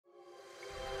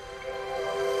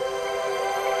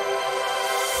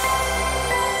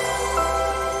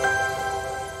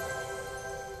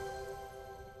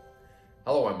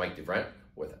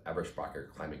Eberspaecher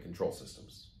climate control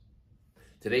systems.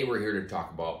 Today we're here to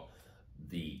talk about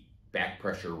the back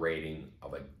pressure rating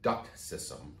of a duct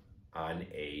system on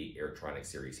a Airtronic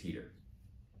series heater.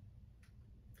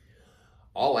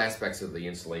 All aspects of the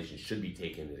installation should be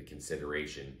taken into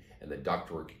consideration, and the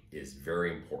ductwork is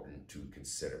very important to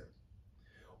consider.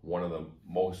 One of the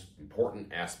most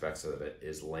important aspects of it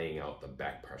is laying out the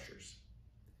back pressures.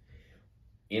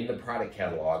 In the product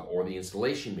catalog or the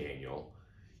installation manual,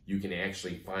 you can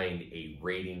actually find a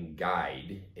rating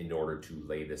guide in order to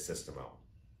lay the system out.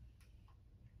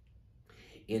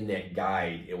 In that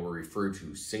guide, it will refer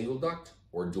to single duct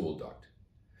or dual duct.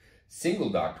 Single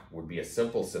duct would be a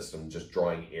simple system just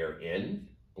drawing air in,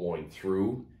 blowing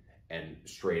through, and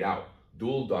straight out.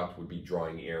 Dual duct would be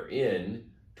drawing air in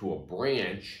to a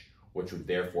branch, which would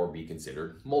therefore be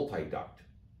considered multi-duct.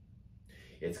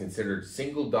 It's considered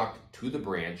single duct to the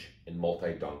branch and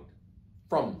multi-duct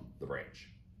from the branch.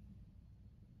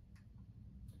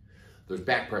 There's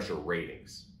back pressure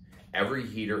ratings. Every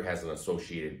heater has an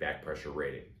associated back pressure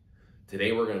rating.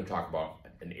 Today we're going to talk about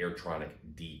an Airtronic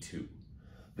D2.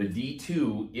 The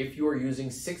D2, if you are using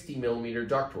 60 millimeter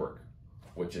ductwork,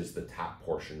 which is the top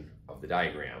portion of the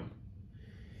diagram,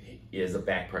 is a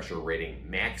back pressure rating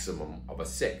maximum of a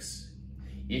 6.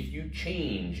 If you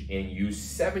change and use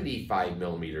 75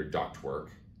 millimeter ductwork,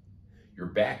 your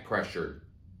back pressure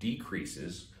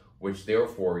decreases, which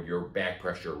therefore your back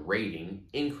pressure rating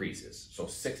increases. So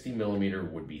 60 millimeter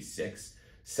would be 6,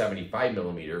 75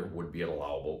 millimeter would be an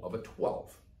allowable of a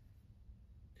 12.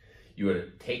 You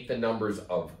would take the numbers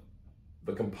of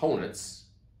the components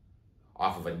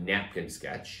off of a napkin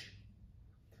sketch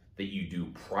that you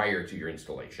do prior to your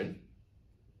installation,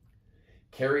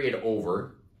 carry it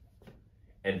over,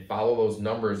 and follow those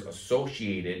numbers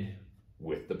associated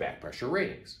with the back pressure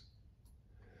ratings.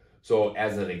 So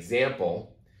as an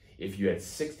example, if you had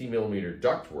 60 millimeter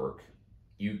ductwork,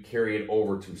 you carry it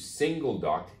over to single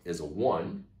duct is a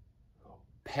 1,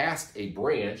 past a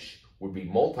branch would be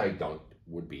multi-duct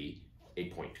would be a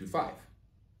 0.25.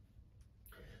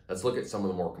 Let's look at some of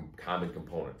the more common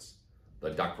components.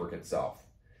 The ductwork itself.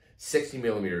 60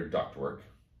 millimeter ductwork,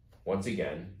 once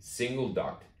again, single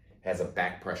duct, has a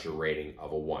back pressure rating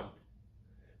of a 1.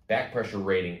 Back pressure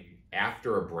rating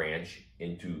after a branch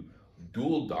into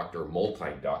dual duct or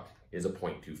multi-duct is a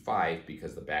 0.25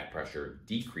 because the back pressure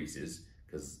decreases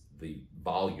because the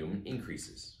volume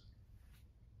increases.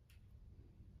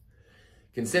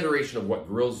 Consideration of what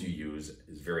grills you use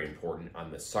is very important on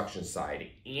the suction side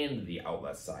and the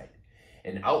outlet side.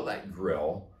 An outlet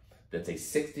grill that's a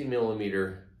 60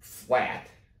 millimeter flat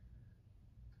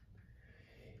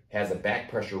has a back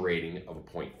pressure rating of a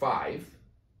 0.5,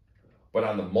 but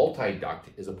on the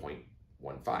multi-duct is a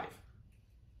 0.15.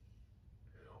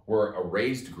 Where a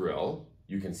raised grill,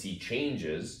 you can see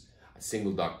changes, a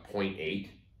single duct 0.8,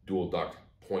 dual duct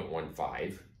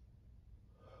 0.15,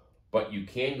 but you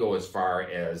can go as far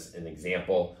as, an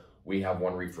example, we have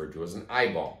one referred to as an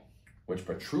eyeball, which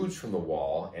protrudes from the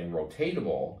wall and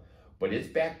rotatable, but its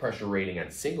back pressure rating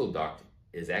on single duct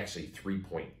is actually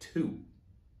 3.2,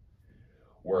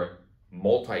 where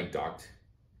multi-duct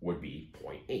would be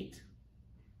 0.8.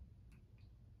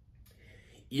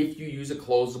 If you use a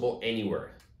closable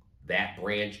anywhere, that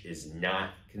branch is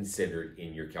not considered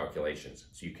in your calculations.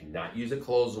 So you cannot use a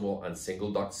closable on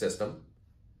single duct system.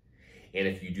 And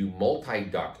if you do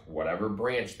multi-duct, whatever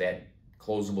branch that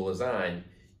closable is on,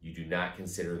 you do not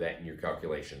consider that in your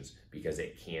calculations because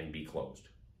it can be closed.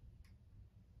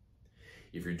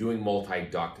 If you're doing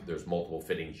multi-duct, there's multiple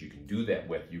fittings you can do that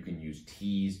with. You can use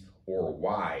T's or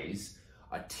Y's.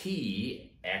 A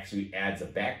T actually adds a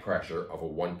back pressure of a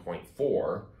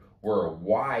 1.4, where a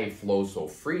Y flows so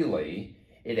freely,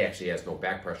 it actually has no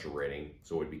back pressure rating,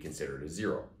 so it would be considered a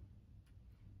 0.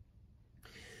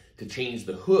 To change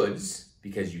the hoods,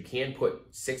 because you can put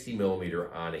 60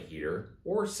 millimeter on a heater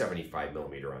or 75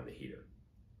 millimeter on the heater.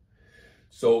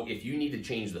 So if you need to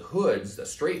change the hoods, the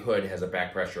straight hood has a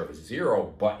back pressure of a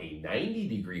 0, but a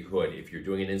 90-degree hood, if you're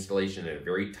doing an installation in a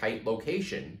very tight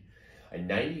location, a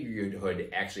 90-degree hood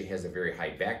actually has a very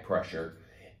high back pressure,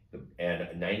 and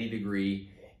a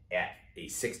 90-degree at a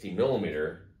 60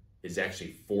 millimeter is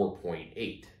actually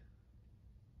 4.8.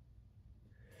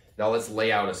 Now let's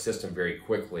lay out a system very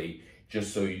quickly,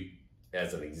 just so you,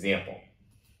 as an example.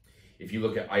 If you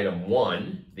look at item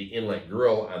 1, the inlet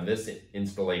grill on this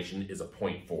installation is a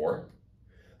 0.4.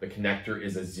 The connector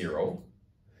is a 0.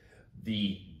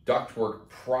 The ductwork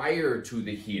prior to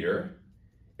the heater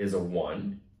is a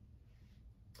 1.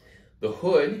 The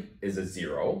hood is a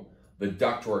 0. The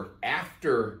ductwork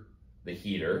after the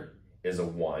heater is a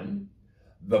 1.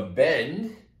 The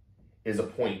bend is a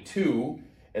 0.2,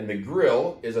 and the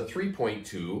grill is a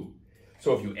 3.2.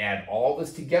 So if you add all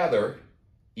this together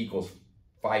equals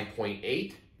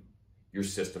 5.8, your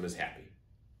system is happy.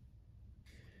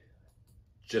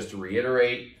 Just to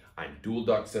reiterate, on dual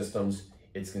duct systems,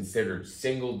 it's considered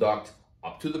single duct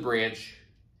up to the branch.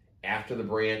 After the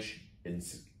branch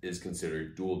is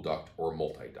considered dual duct or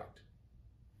multi-duct.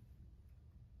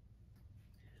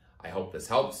 I hope this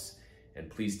helps, and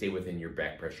please stay within your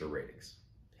back pressure ratings.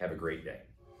 Have a great day.